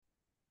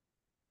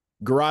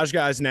Garage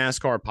Guys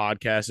NASCAR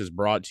podcast is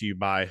brought to you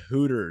by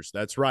Hooters.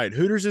 That's right.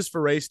 Hooters is for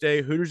race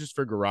day. Hooters is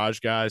for Garage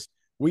Guys.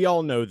 We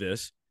all know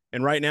this.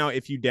 And right now,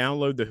 if you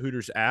download the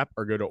Hooters app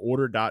or go to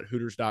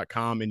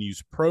order.hooters.com and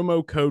use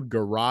promo code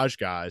Garage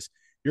Guys,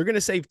 you're going to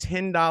save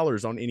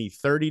 $10 on any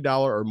 $30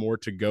 or more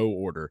to go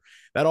order.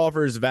 That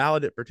offer is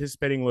valid at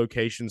participating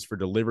locations for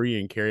delivery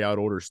and carry out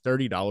orders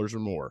 $30 or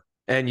more.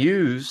 And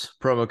use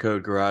promo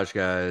code Garage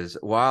Guys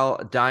while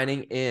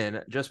dining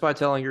in just by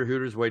telling your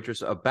Hooters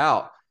waitress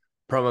about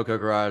promo code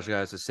Garage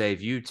Guys to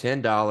save you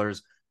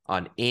 $10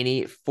 on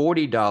any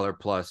 $40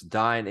 plus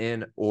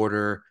dine-in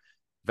order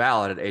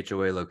valid at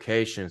HOA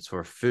locations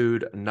for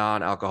food,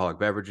 non-alcoholic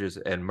beverages,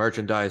 and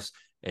merchandise.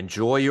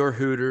 Enjoy your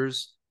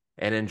Hooters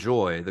and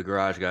enjoy the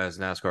Garage Guys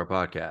NASCAR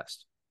podcast.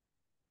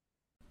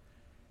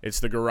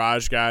 It's the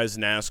Garage Guys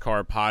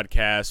NASCAR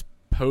podcast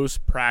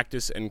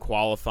post-practice and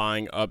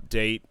qualifying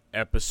update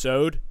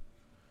episode.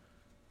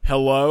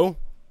 Hello.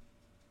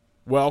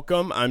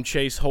 Welcome. I'm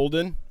Chase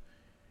Holden.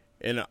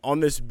 And on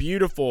this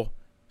beautiful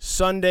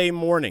Sunday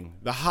morning,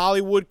 the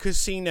Hollywood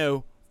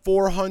Casino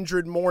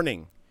 400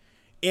 morning,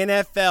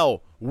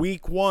 NFL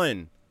Week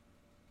 1,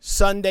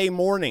 Sunday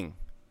morning,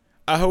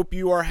 I hope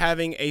you are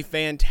having a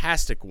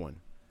fantastic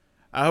one.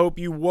 I hope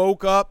you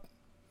woke up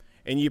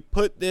and you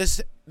put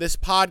this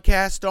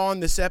podcast on,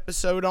 this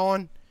episode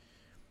on.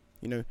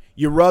 You know,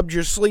 you rubbed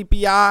your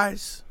sleepy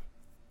eyes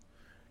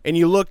and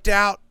you looked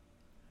out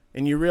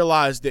and you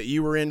realized that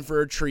you were in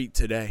for a treat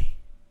today.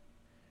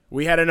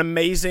 We had an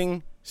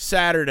amazing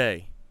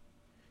Saturday.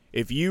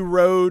 If you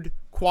rode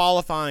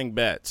qualifying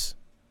bets,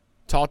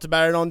 talked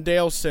about it on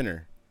Dale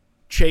Center,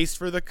 Chase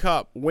for the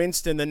Cup,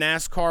 Winston, the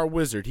NASCAR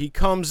wizard, he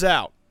comes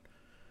out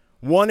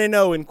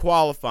 1-0 in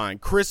qualifying.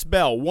 Chris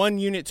Bell, 1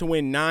 unit to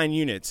win 9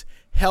 units.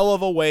 Hell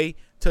of a way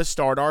to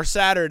start our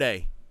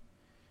Saturday.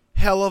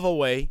 Hell of a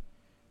way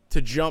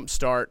to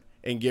jumpstart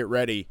and get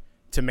ready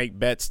to make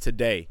bets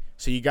today.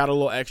 So you got a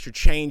little extra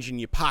change in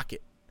your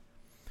pocket.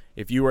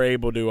 If you were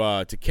able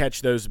to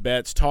catch those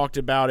bets, talked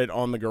about it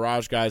on the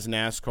Garage Guys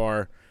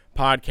NASCAR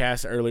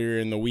podcast earlier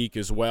in the week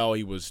as well.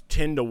 He was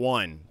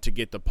 10-1 to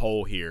get the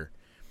pole here.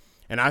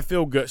 And I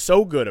feel good,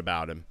 so good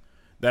about him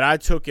that I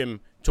took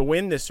him to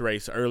win this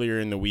race earlier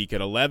in the week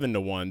at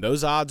 11-1.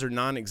 Those odds are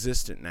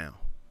non-existent now.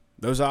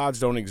 Those odds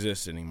don't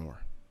exist anymore.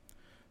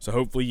 So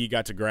hopefully you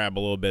got to grab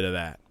a little bit of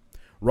that.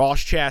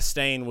 Ross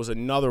Chastain was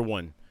another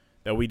one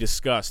that we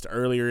discussed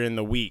earlier in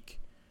the week.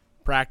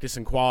 Practice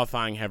and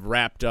qualifying have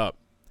wrapped up.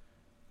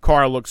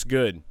 Car looks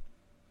good.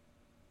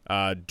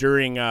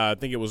 During, I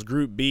think it was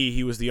Group B,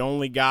 he was the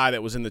only guy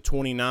that was in the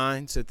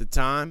 29s at the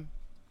time,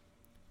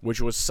 which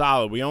was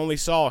solid. We only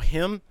saw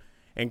him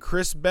and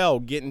Chris Bell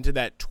get into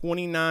that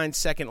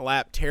 29-second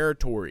lap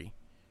territory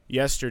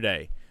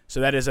yesterday. So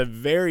that is a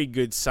very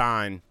good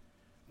sign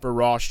for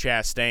Ross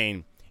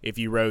Chastain if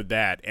you rode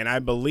that. And I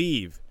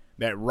believe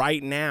that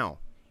right now,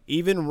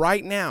 even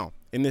right now,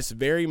 in this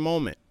very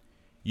moment,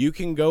 you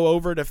can go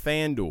over to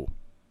FanDuel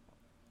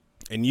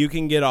and you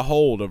can get a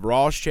hold of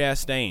Ross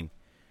Chastain.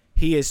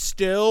 He is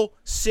still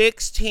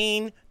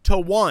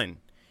 16-1.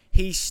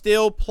 He's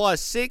still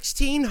plus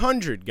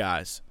 1,600,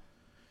 guys,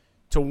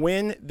 to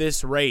win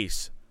this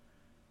race.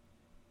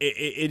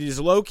 It is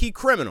low-key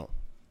criminal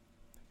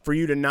for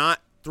you to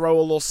not throw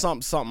a little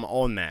something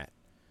on that.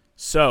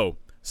 So,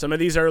 some of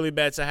these early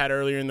bets I had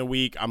earlier in the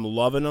week, I'm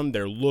loving them.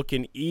 They're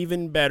looking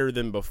even better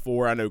than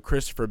before. I know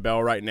Christopher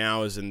Bell right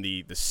now is in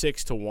the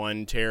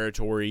 6-1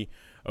 territory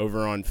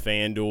over on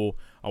FanDuel.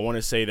 I want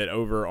to say that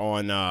over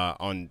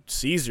on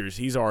Caesars,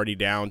 he's already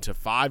down to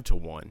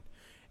 5-1.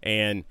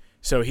 And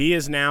so he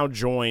has now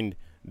joined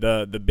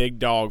the big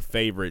dog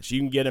favorites. You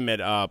can get him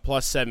at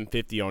plus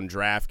 750 on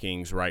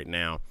DraftKings right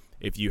now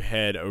if you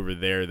head over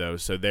there, though.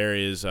 So there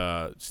is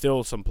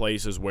still some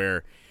places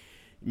where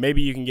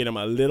maybe you can get him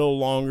a little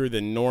longer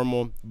than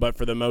normal, but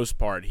for the most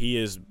part, he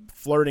is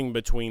flirting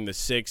between the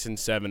 6 and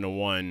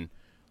 7-1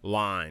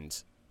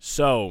 lines.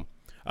 So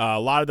a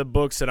lot of the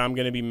books that I'm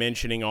going to be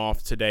mentioning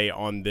off today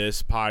on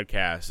this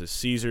podcast is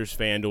Caesars,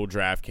 FanDuel,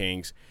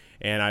 DraftKings,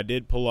 and I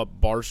did pull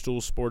up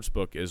Barstool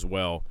Sportsbook as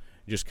well,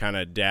 just kind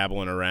of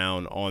dabbling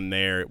around on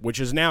there, which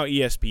is now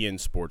ESPN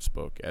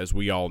Sportsbook, as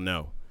we all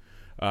know.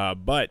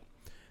 But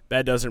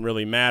that doesn't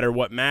really matter.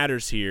 What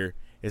matters here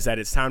is that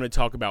it's time to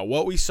talk about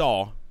what we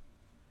saw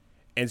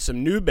and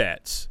some new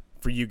bets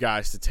for you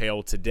guys to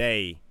tail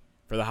today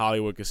for the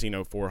Hollywood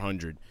Casino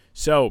 400.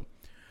 So,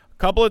 a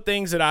couple of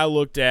things that I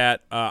looked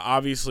at,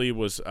 obviously,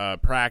 was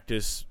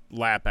practice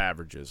lap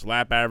averages.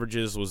 Lap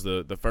averages was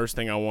the first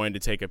thing I wanted to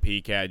take a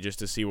peek at just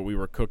to see what we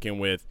were cooking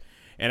with.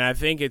 And I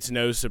think it's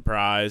no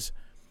surprise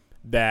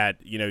that,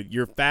 you know,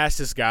 your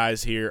fastest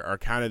guys here are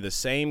kind of the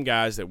same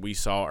guys that we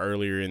saw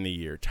earlier in the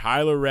year.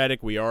 Tyler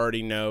Reddick, we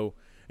already know,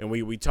 and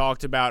we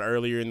talked about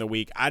earlier in the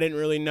week. I didn't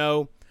really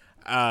know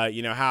how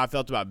I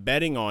felt about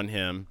betting on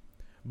him,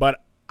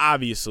 but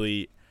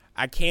obviously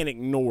I can't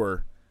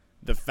ignore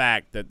the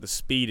fact that the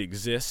speed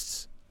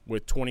exists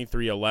with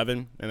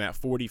 23:11 and that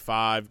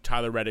 45.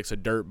 Tyler Reddick's a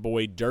dirt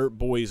boy. Dirt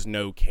boys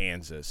know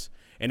Kansas.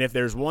 And if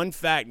there's one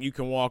fact you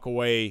can walk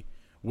away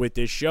with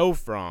this show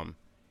from,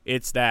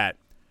 It's that,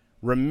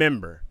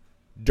 remember,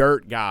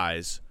 dirt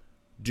guys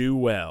do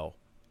well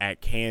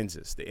at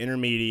Kansas. The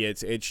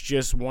intermediates, it's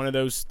just one of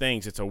those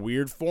things. It's a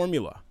weird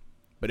formula,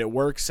 but it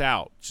works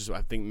out. Just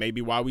I think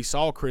maybe why we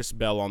saw Chris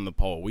Bell on the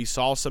pole. We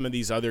saw some of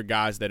these other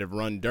guys that have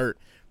run dirt.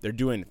 They're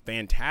doing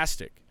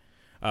fantastic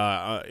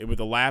with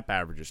the lap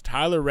averages.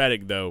 Tyler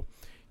Reddick, though,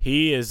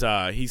 he's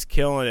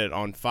killing it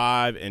on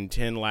 5 and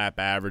 10 lap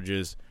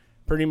averages,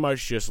 pretty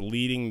much just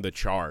leading the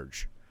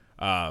charge.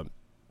 I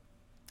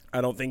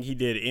don't think he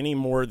did any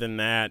more than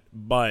that,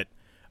 but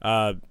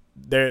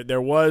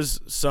there was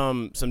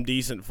some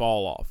decent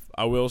fall off.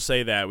 I will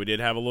say that we did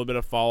have a little bit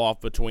of fall off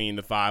between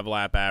the 5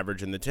 lap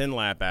average and the 10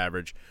 lap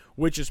average,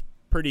 which is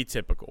pretty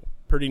typical,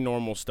 pretty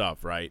normal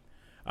stuff, right?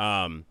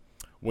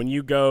 When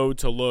you go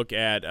to look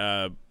at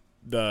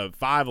the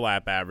 5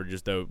 lap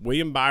averages, though,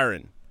 William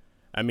Byron,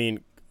 I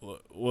mean,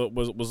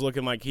 was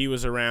looking like he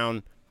was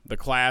around the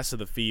class of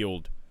the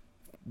field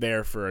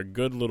there for a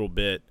good little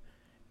bit,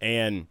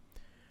 and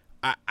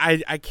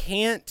I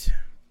can't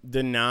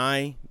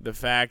deny the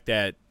fact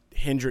that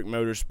Hendrick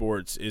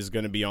Motorsports is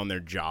going to be on their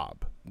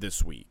job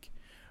this week.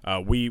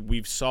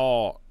 We've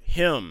saw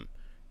him,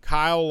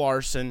 Kyle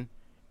Larson,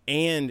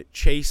 and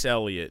Chase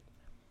Elliott.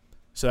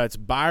 So that's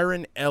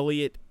Byron,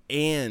 Elliott,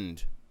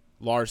 and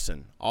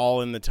Larson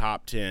all in the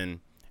top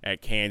 10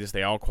 at Kansas.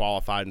 They all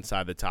qualified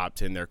inside the top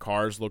 10. Their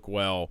cars look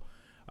well.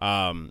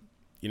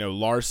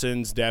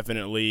 Larson's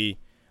definitely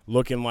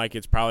looking like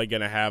it's probably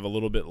going to have a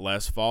little bit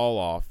less fall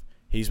off.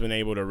 He's been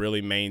able to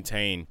really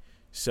maintain.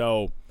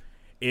 So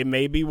it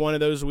may be one of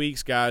those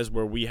weeks, guys,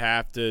 where we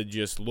have to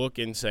just look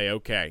and say,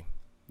 okay,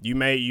 you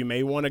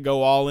may want to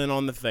go all in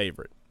on the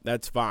favorite.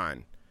 That's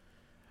fine.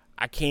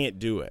 I can't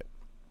do it.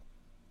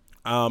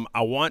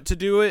 I want to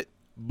do it,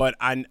 but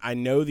I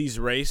know these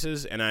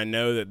races, and I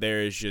know that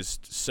there is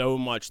just so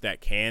much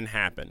that can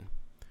happen,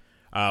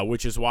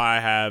 which is why I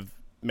have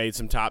made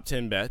some top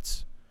 10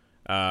 bets.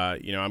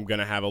 I'm going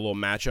to have a little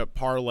matchup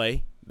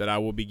parlay that I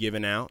will be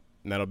giving out,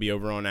 and that'll be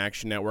over on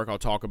Action Network. I'll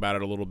talk about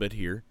it a little bit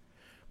here.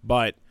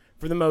 But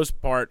for the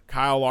most part,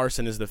 Kyle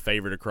Larson is the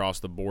favorite across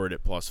the board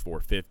at plus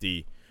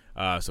 450.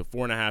 So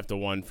 4.5 to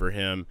 1 for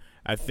him.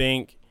 I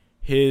think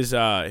his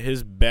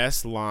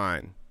best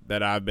line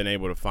that I've been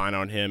able to find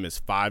on him is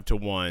 5 to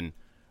 1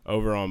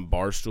 over on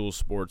Barstool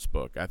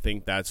Sportsbook. I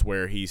think that's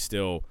where he's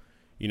still,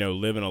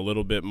 living a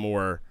little bit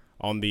more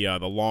on the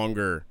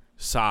longer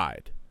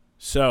side.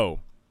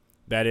 So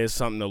that is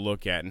something to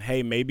look at. And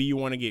hey, maybe you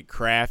want to get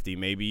crafty.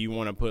 Maybe you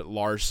want to put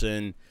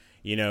Larson,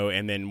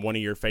 and then one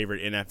of your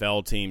favorite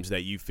NFL teams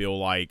that you feel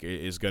like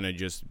is going to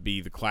just be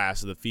the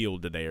class of the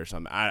field today or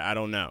something. I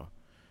don't know.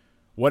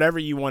 Whatever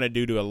you want to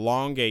do to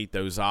elongate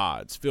those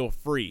odds, feel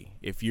free.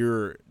 If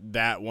you're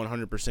that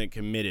 100%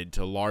 committed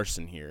to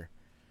Larson here,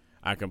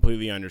 I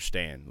completely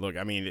understand. Look,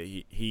 I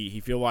mean, he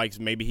feel like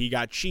maybe he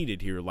got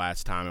cheated here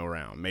last time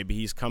around. Maybe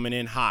he's coming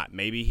in hot.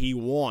 Maybe he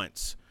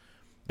wants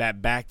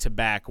that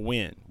back-to-back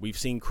win. We've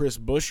seen Chris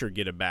Buescher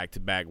get a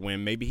back-to-back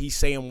win. Maybe he's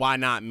saying, why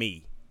not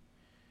me?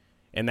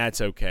 And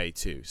that's okay,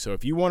 too. So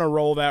if you want to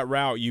roll that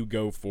route, you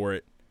go for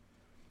it.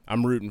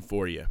 I'm rooting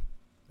for you,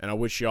 and I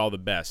wish you all the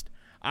best.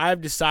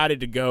 I've decided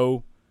to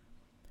go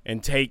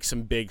and take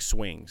some big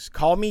swings.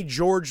 Call me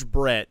George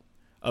Brett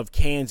of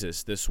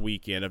Kansas this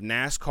weekend, of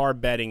NASCAR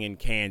betting in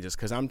Kansas,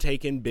 because I'm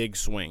taking big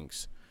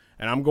swings.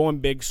 And I'm going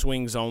big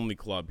swings only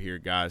club here,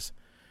 guys.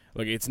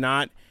 Look, it's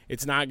not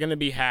going to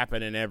be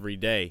happening every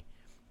day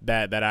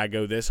that I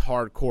go this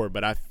hardcore,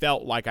 but I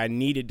felt like I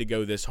needed to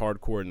go this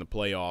hardcore in the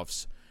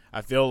playoffs.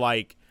 I feel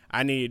like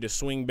I needed to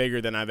swing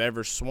bigger than I've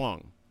ever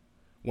swung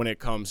when it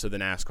comes to the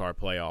NASCAR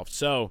playoffs.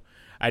 So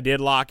I did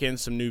lock in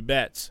some new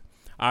bets.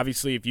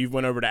 Obviously, if you've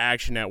went over to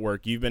Action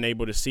Network, you've been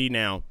able to see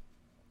now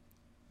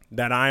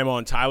that I am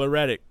on Tyler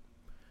Reddick.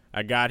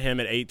 I got him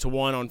at 8 to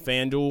 1 on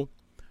FanDuel.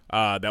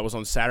 That was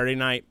on Saturday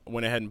night.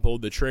 Went ahead and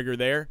pulled the trigger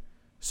there.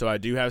 So I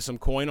do have some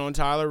coin on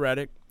Tyler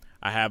Reddick.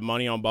 I have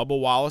money on Bubba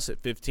Wallace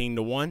at 15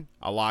 to 1.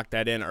 I locked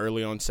that in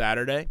early on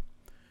Saturday.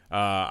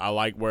 I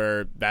like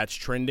where that's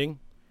trending.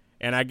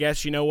 And I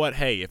guess, you know what?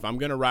 Hey, if I'm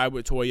going to ride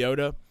with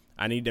Toyota,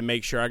 I need to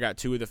make sure I got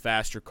two of the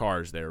faster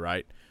cars there,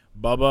 right?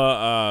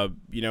 Bubba,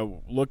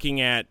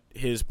 looking at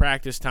his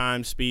practice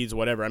time, speeds,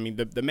 whatever. I mean,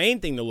 the main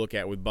thing to look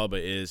at with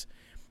Bubba is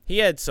he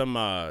had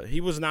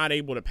he was not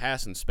able to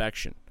pass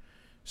inspection.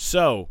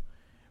 So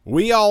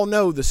we all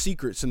know the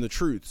secrets and the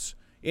truths.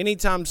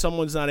 Anytime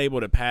someone's not able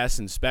to pass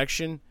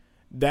inspection,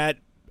 that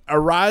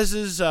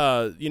arises,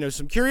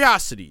 some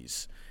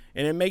curiosities,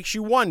 and it makes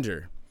you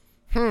wonder,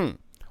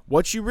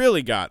 what you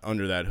really got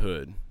under that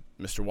hood,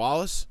 Mr.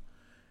 Wallace?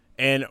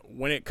 And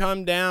when it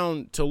come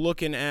down to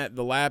looking at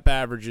the lap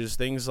averages,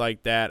 things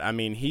like that, I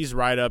mean, he's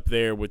right up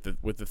there with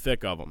the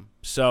thick of them.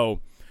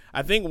 So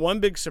I think one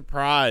big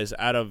surprise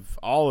out of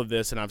all of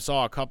this, and I've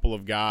saw a couple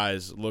of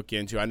guys look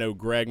into, I know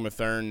Greg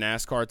Mathern,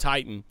 NASCAR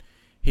Titan,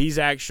 he's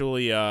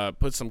actually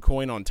put some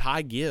coin on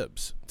Ty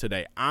Gibbs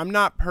today. I'm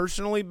not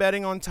personally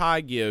betting on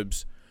Ty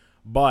Gibbs,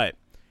 but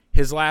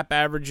his lap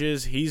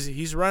averages,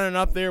 he's running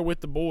up there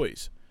with the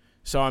boys.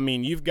 So, I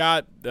mean, you've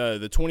got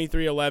the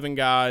 23-11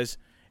 guys,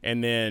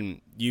 And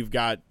then you've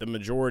got the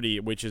majority,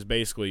 which is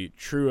basically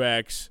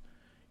Truex,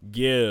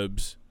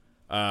 Gibbs,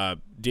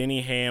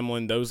 Denny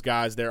Hamlin, those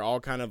guys. They're all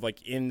kind of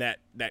like in that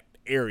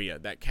area,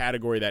 that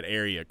category, that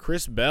area.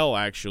 Chris Bell,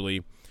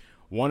 actually,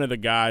 one of the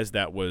guys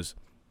that was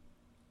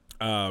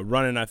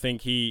running, I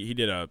think he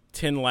did a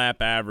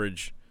 10-lap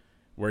average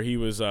where he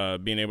was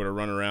being able to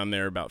run around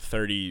there about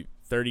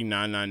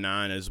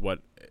 39.99 is what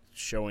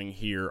showing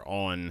here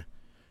on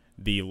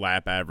the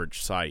lap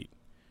average site.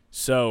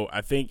 So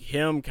I think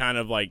him kind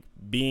of like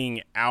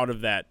being out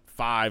of that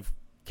 5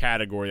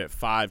 category, that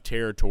 5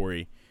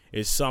 territory,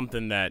 is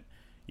something that,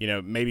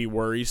 maybe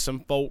worries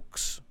some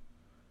folks.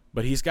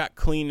 But he's got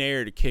clean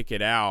air to kick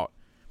it out.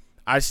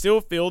 I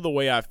still feel the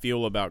way I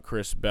feel about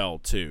Chris Bell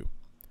too.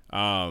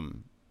 I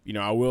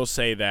will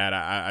say that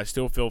I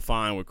still feel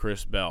fine with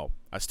Chris Bell.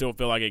 I still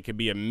feel like it could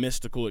be a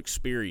mystical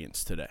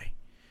experience today.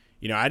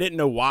 I didn't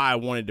know why I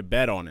wanted to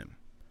bet on him.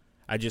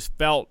 I just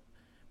felt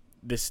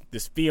this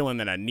feeling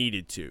that I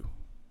needed to.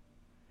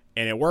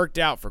 And it worked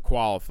out for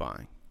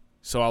qualifying.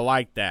 So I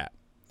like that.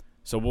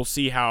 So we'll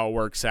see how it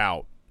works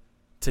out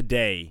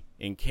today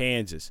in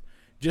Kansas.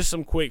 Just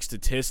some quick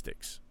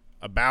statistics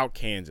about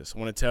Kansas. I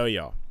want to tell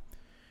y'all.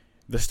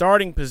 The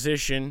starting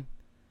position,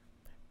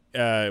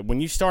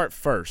 when you start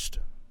first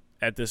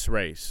at this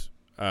race,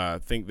 I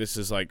think this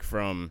is like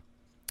from,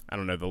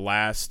 the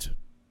last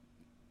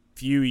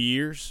few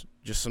years,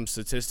 just some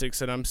statistics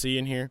that I'm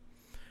seeing here.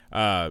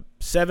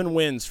 7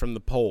 wins from the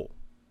pole.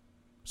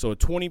 So a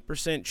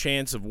 20%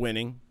 chance of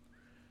winning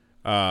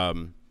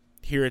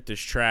here at this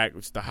track.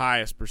 It's the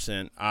highest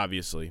percent,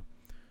 obviously.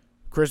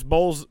 Chris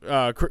Bell's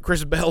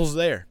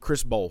there.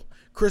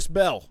 Chris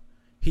Bell,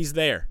 he's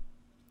there.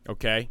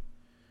 Okay?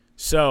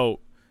 So,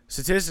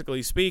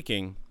 statistically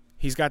speaking,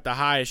 he's got the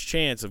highest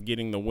chance of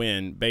getting the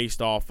win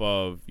based off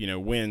of,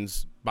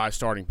 wins by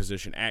starting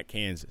position at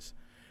Kansas.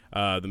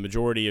 The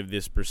majority of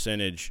this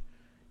percentage,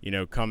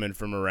 coming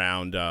from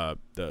around the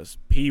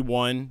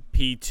P1,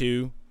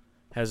 P2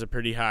 has a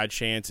pretty high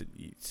chance.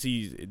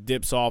 It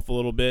dips off a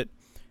little bit.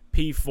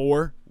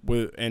 P4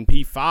 and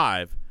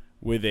P5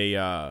 with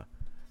an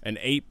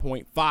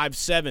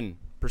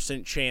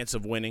 8.57% chance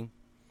of winning.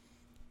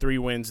 3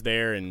 wins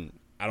there, and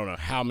I don't know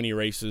how many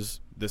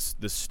races this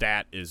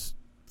stat is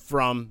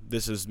from.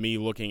 This is me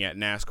looking at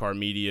NASCAR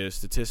media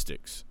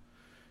statistics.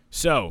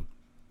 So,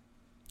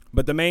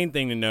 but the main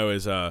thing to know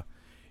is the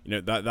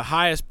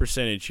highest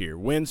percentage here,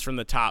 wins from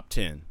the top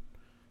 10,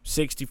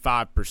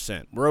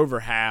 65%. We're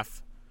over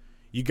half.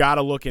 You got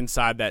to look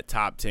inside that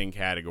top 10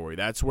 category.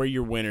 That's where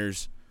your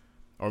winners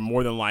are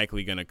more than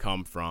likely going to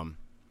come from.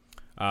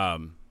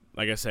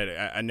 Like I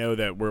said, I know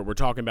that we're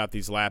talking about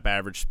these lap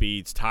average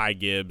speeds. Ty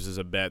Gibbs is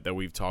a bet that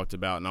we've talked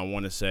about, and I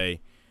want to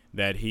say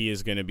that he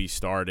is going to be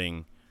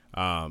starting.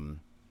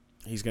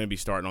 He's going to be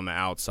starting on the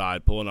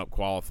outside, pulling up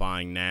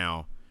qualifying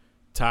now.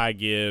 Ty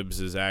Gibbs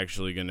is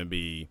actually going to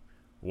be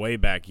way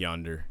back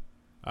yonder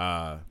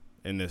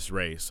in this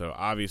race. So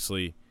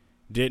obviously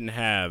didn't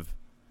have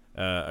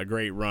a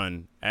great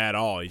run at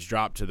all. He's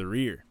dropped to the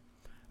rear.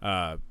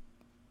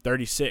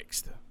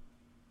 36th.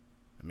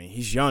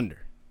 He's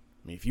yonder.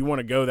 If you want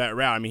to go that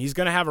route, he's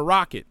going to have a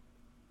rocket.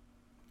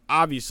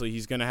 Obviously,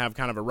 he's going to have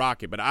kind of a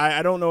rocket, but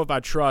I don't know if I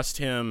trust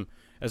him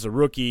as a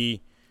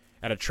rookie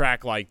at a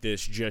track like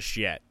this just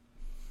yet.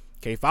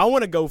 Okay, if I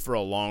want to go for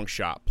a long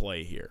shot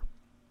play here,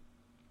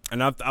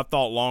 and I've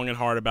thought long and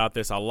hard about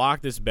this, I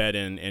locked this bet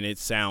in, and it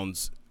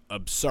sounds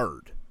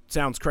absurd. It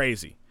sounds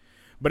crazy.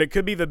 But it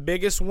could be the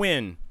biggest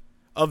win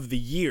of the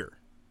year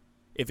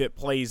if it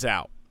plays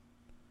out.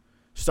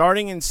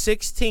 Starting in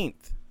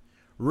 16th,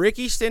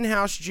 Ricky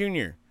Stenhouse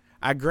Jr.,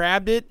 I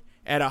grabbed it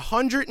at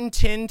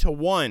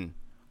 110-1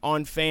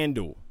 on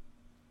FanDuel.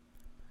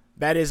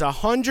 That is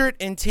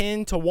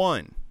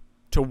 110-1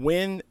 to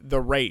win the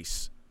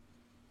race.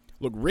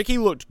 Look, Ricky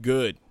looked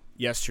good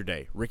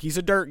yesterday. Ricky's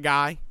a dirt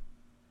guy.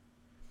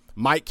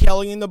 Mike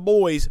Kelly and the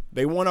boys,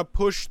 they want to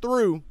push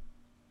through.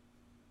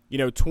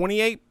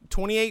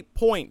 28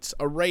 points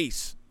a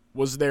race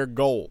was their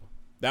goal.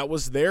 That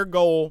was their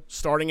goal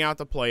starting out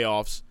the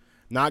playoffs,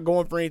 not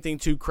going for anything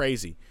too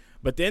crazy.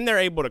 But then they're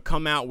able to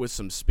come out with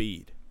some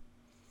speed.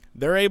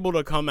 They're able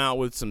to come out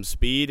with some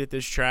speed at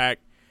this track.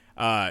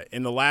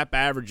 In the lap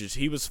averages,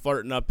 he was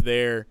flirting up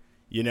there,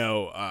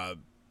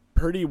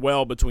 pretty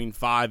well between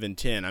 5 and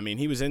 10.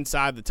 He was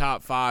inside the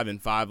top 5 in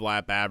 5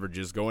 lap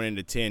averages. Going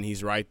into 10,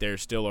 he's right there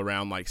still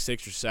around like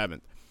 6th or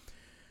 7th.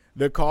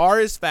 The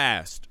car is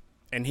fast,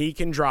 and he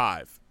can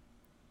drive.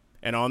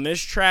 And on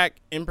this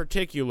track in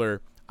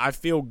particular, I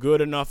feel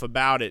good enough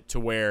about it to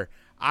where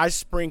I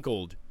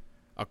sprinkled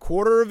a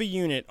quarter of a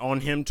unit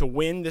on him to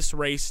win this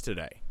race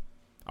today.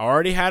 I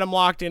already had him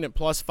locked in at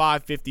plus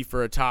 550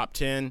 for a top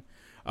 10.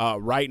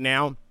 Right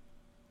now,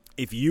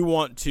 if you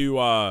want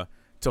to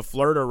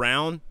flirt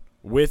around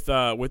with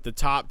the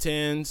top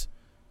 10s,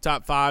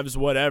 top 5s,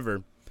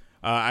 whatever,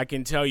 I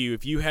can tell you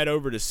if you head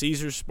over to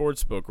Caesars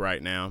Sportsbook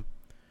right now,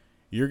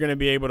 you're going to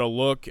be able to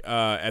look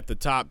at the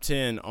top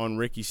 10 on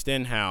Ricky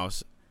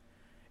Stenhouse,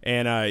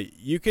 and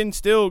you can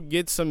still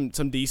get some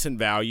decent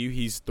value.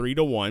 He's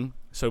 3-1.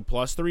 So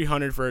plus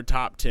 300 for a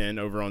top 10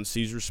 over on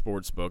Caesar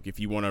Sportsbook if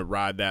you want to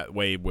ride that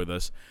wave with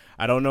us.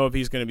 I don't know if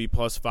he's going to be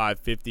plus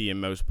 550 in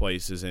most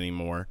places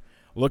anymore.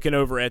 Looking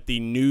over at the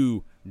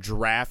new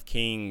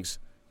DraftKings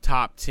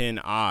top 10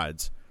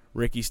 odds,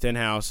 Ricky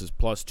Stenhouse is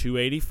plus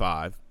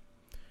 285.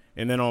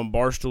 And then on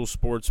Barstool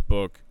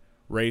Sportsbook,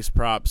 race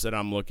props that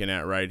I'm looking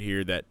at right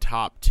here, that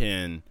top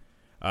 10,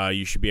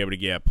 you should be able to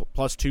get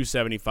plus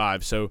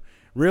 275. So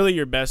really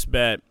your best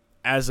bet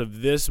as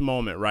of this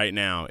moment right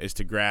now is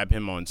to grab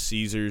him on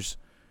Caesars.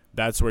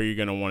 That's where you're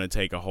going to want to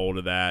take a hold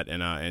of that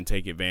and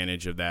take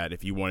advantage of that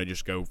if you want to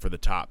just go for the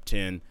top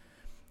 10.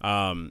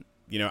 I'm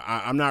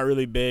not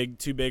really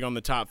too big on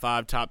the top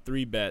 5, top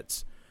 3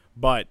 bets,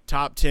 but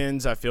top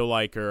 10s I feel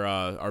like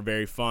are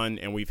very fun,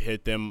 and we've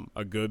hit them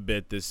a good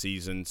bit this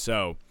season.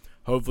 So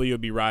hopefully you'll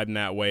be riding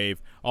that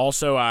wave.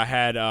 Also, I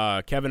had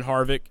Kevin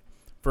Harvick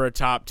for a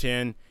top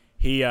 10.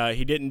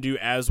 He didn't do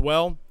as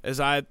well as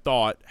I had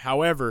thought.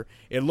 However,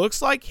 it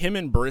looks like him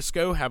and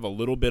Briscoe have a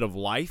little bit of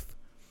life.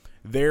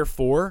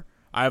 Therefore,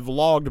 I've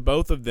logged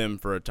both of them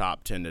for a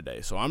top 10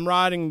 today. So I'm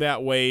riding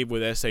that wave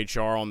with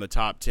SHR on the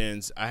top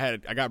 10s. I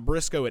got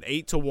Briscoe at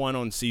 8-1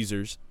 on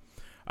Caesars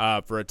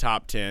for a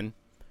top 10.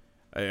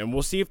 And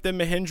we'll see if the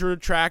Mahindra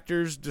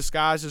tractors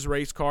disguised as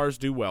race cars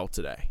do well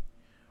today.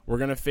 We're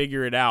going to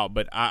figure it out.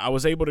 But I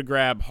was able to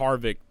grab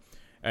Harvick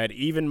at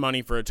even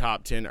money for a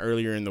top 10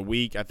 earlier in the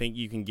week. I think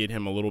you can get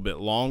him a little bit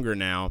longer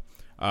now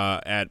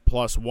at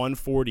plus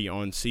 140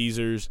 on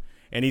Caesars.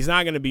 And he's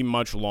not going to be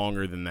much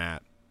longer than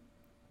that.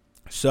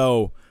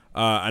 So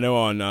I know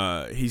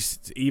on he's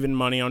even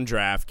money on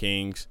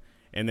DraftKings,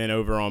 and then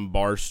over on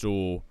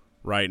Barstool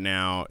right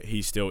now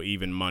he's still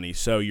even money.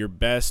 So your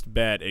best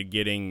bet at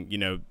getting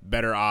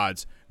better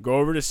odds, go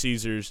over to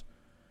Caesars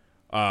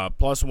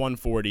plus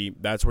 140.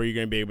 That's where you're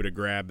going to be able to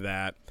grab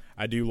that.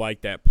 I do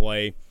like that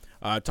play.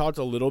 I talked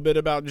a little bit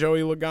about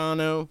Joey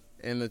Logano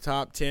in the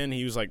top 10.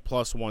 He was like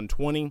plus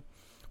 120,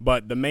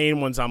 but the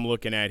main ones I'm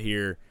looking at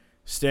here: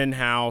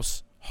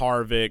 Stenhouse,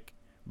 Harvick,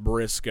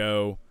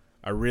 Briscoe.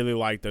 I really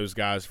like those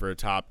guys for a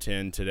top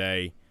 10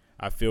 today.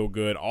 I feel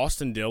good.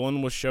 Austin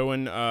Dillon was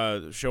showing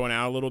out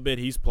a little bit.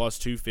 He's plus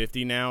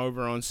 250 now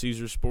over on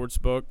Caesar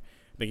Sportsbook.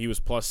 I think he was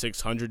plus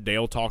 600.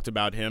 Dale talked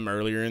about him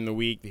earlier in the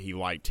week. He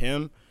liked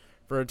him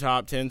for a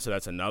top 10, so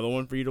that's another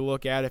one for you to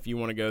look at if you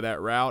want to go that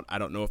route. I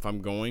don't know if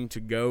I'm going to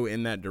go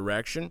in that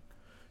direction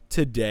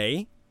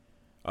today,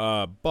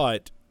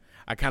 but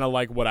I kind of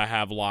like what I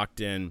have locked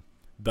in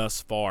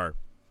thus far.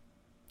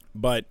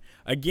 But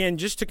again,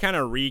 just to kind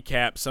of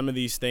recap some of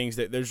these things,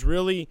 that there's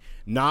really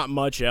not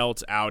much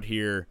else out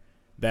here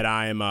that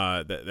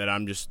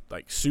I'm just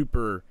like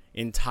super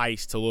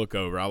enticed to look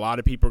over. A lot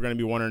of people are going to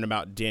be wondering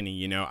about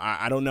Denny.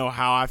 I don't know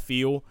how I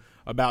feel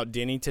about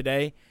Denny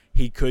today.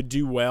 He could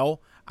do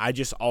well. I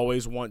just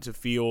always want to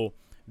feel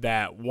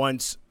that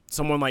once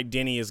someone like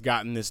Denny has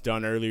gotten this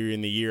done earlier in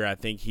the year, I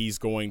think he's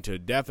going to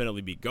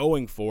definitely be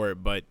going for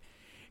it. But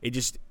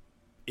it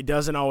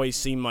doesn't always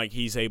seem like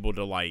he's able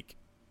to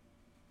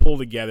pull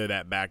together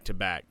that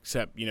back-to-back,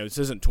 except, this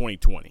isn't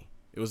 2020.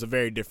 It was a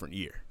very different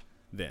year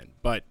then.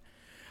 But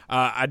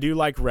I do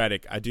like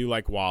Reddick. I do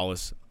like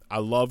Wallace. I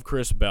love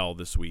Chris Bell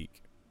this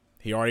week.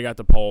 He already got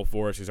the pole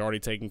for us. He's already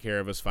taken care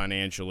of us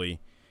financially.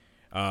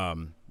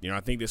 I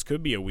think this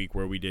could be a week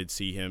where we did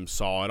see him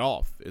saw it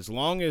off. As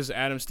long as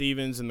Adam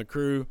Stevens and the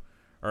crew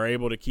are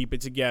able to keep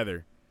it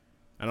together,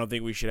 I don't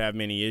think we should have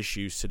many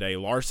issues today.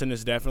 Larson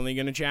is definitely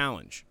going to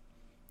challenge.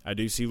 I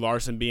do see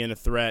Larson being a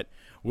threat.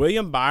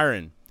 William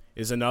Byron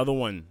is another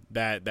one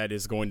that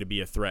is going to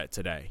be a threat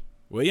today.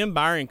 William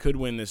Byron could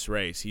win this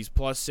race. He's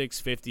plus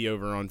 650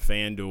 over on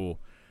FanDuel.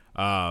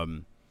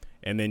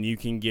 And then you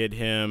can get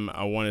him,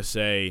 I want to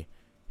say,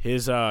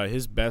 his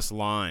best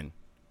line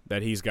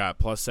that he's got,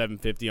 plus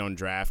 750 on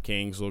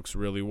DraftKings, looks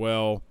really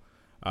well.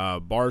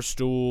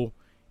 Barstool,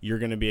 you're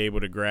going to be able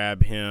to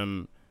grab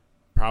him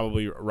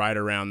probably right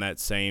around that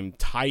same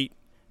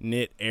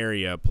tight-knit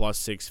area, plus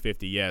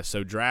 650. Yeah,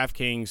 so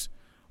DraftKings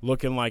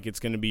looking like it's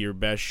going to be your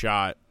best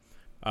shot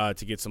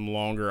to get some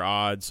longer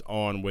odds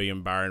on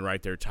William Byron,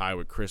 right there tied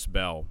with Chris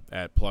Bell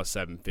at plus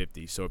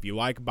 750. So if you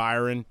like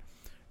Byron,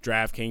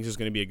 DraftKings is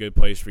going to be a good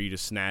place for you to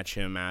snatch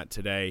him at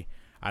today.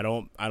 I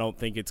don't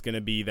think it's going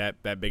to be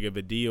that big of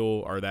a deal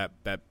or that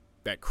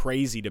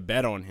crazy to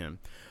bet on him.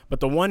 But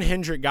the one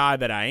Hendrick guy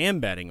that I am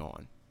betting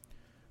on,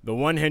 the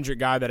one Hendrick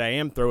guy that I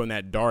am throwing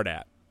that dart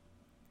at,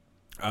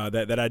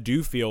 that I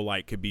do feel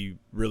like could be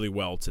really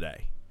well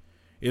today,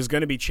 is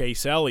going to be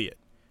Chase Elliott,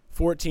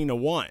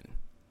 14-1.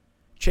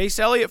 Chase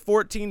Elliott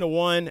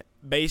 14-1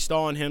 based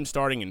on him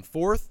starting in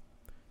fourth.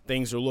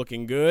 Things are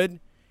looking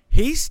good.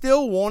 He's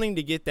still wanting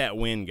to get that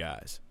win,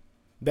 guys.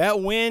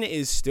 That win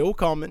is still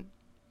coming.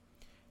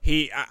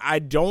 I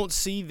don't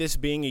see this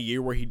being a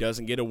year where he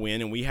doesn't get a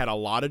win, and we had a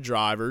lot of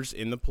drivers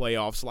in the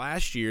playoffs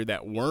last year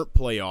that weren't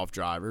playoff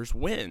drivers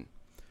win.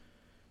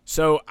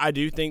 So I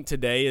do think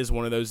today is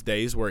one of those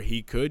days where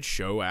he could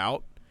show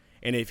out,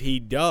 and if he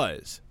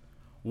does,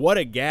 what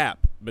a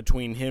gap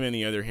between him and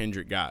the other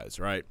Hendrick guys,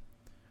 right?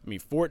 I mean,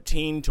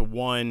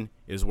 14-1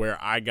 is where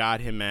I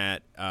got him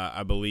at,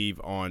 I believe,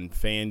 on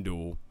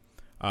FanDuel.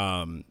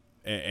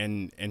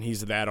 And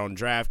he's that on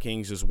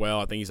DraftKings as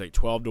well. I think he's like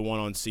 12-1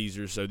 on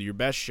Caesar. So your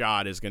best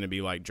shot is going to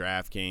be like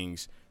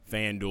DraftKings,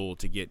 FanDuel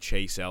to get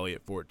Chase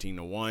Elliott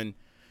 14-1.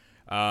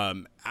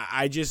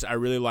 I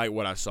really like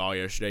what I saw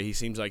yesterday. He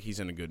seems like he's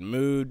in a good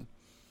mood.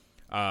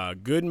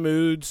 Good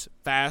moods,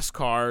 fast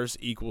cars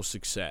equal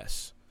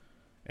success.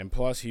 And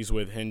plus, he's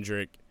with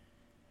Hendrick.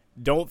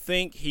 Don't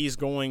think he's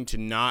going to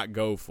not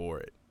go for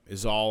it,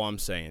 is all I'm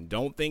saying.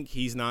 Don't think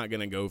he's not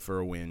going to go for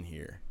a win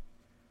here.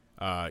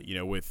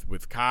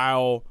 With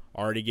Kyle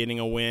already getting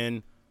a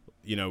win,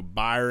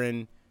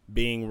 Byron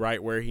being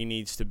right where he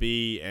needs to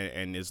be,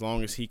 and as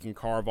long as he can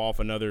carve off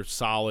another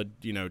solid,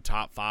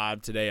 top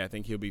 5 today, I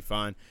think he'll be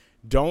fine.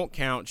 Don't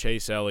count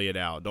Chase Elliott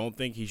out. Don't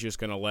think he's just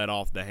going to let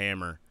off the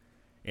hammer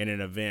in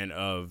an event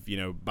of,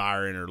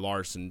 Byron or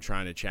Larson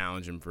trying to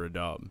challenge him for a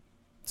dub.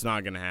 It's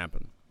not going to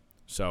happen.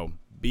 So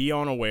be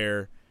on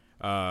alert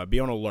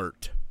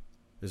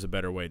is a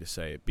better way to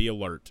say it. Be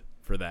alert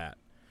for that.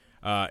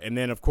 And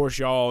then, of course,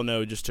 y'all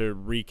know, just to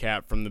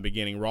recap from the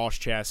beginning, Ross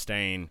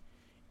Chastain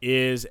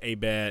is a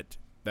bet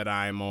that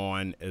I'm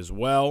on as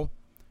well,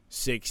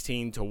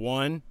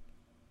 16-1.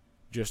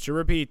 Just to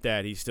repeat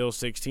that, he's still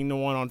 16-1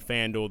 on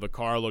FanDuel. The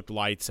car looked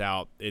lights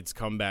out. It's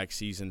comeback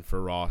season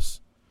for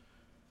Ross.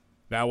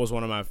 That was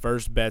one of my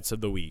first bets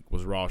of the week,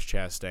 was Ross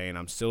Chastain.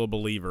 I'm still a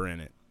believer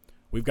in it.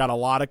 We've got a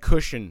lot of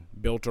cushion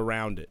built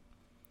around it,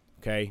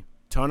 okay?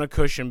 Ton of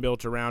cushion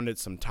built around it,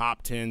 some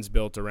top 10s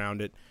built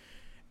around it.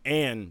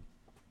 And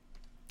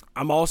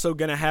I'm also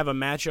going to have a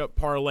matchup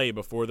parlay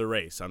before the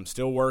race. I'm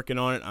still working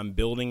on it. I'm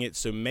building it.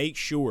 So make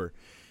sure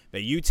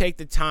that you take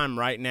the time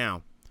right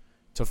now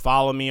to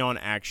follow me on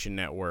Action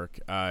Network.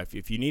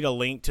 If you need a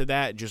link to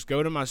that, just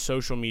go to my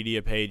social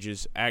media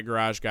pages at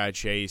Garage Guy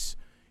Chase.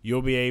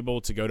 You'll be able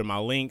to go to my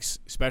links,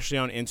 especially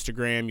on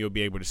Instagram. You'll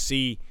be able to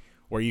see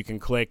where you can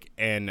click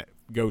and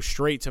go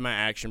straight to my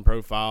Action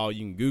profile.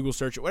 You can Google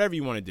search it, whatever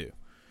you want to do.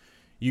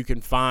 You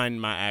can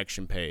find my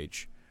Action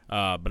page.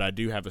 But I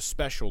do have a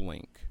special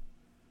link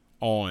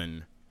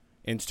on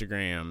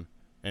Instagram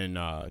and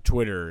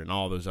Twitter and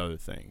all those other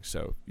things.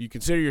 So if you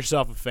consider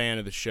yourself a fan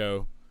of the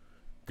show,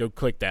 go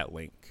click that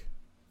link.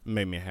 It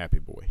made me a happy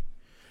boy.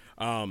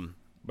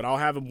 But I'll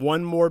have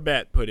one more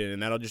bet put in,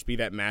 and that'll just be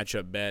that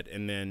matchup bet.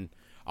 And then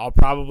I'll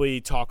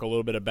probably talk a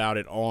little bit about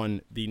it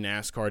on the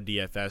NASCAR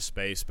DFS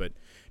space. But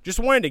just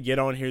wanted to get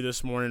on here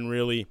this morning,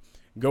 really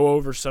go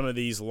over some of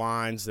these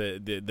lines,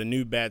 the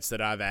new bets that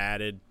I've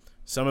added,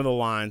 some of the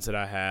lines that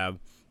I have,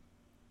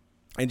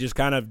 and just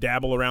kind of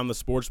dabble around the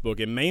sports book,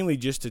 and mainly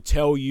just to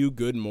tell you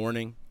good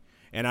morning,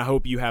 and I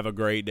hope you have a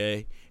great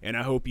day, and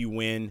I hope you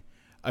win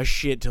a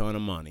shit ton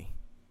of money.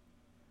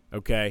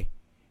 Okay?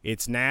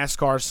 It's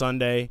NASCAR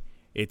Sunday.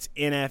 It's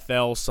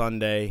NFL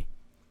Sunday.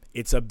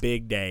 It's a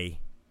big day.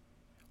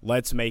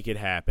 Let's make it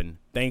happen.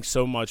 Thanks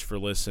so much for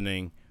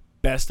listening.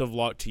 Best of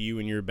luck to you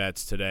and your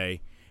bets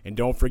today. And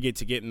don't forget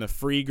to get in the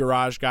free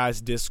Garage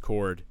Guys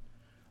Discord.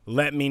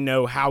 Let me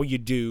know how you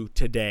do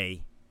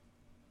today.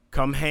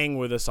 Come hang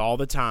with us all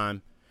the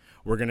time.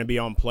 We're going to be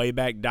on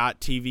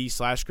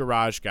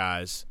playback.tv/Garage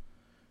Guys.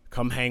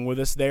 Come hang with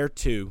us there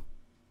too.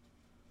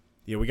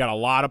 Yeah, we got a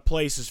lot of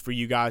places for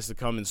you guys to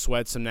come and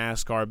sweat some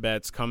NASCAR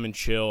bets. Come and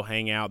chill,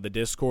 hang out. The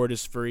Discord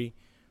is free.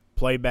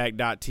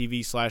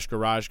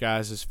 Playback.tv/Garage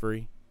Guys is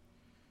free.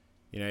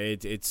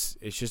 It's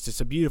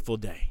a beautiful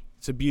day.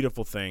 It's a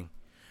beautiful thing.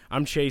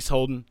 I'm Chase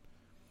Holden.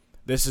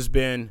 This has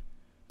been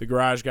the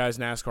Garage Guys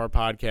NASCAR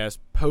podcast,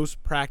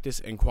 post-practice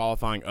and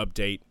qualifying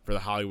update for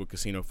the Hollywood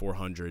Casino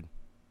 400.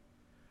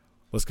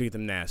 Let's get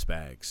them NAS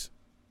bags.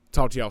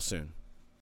 Talk to y'all soon.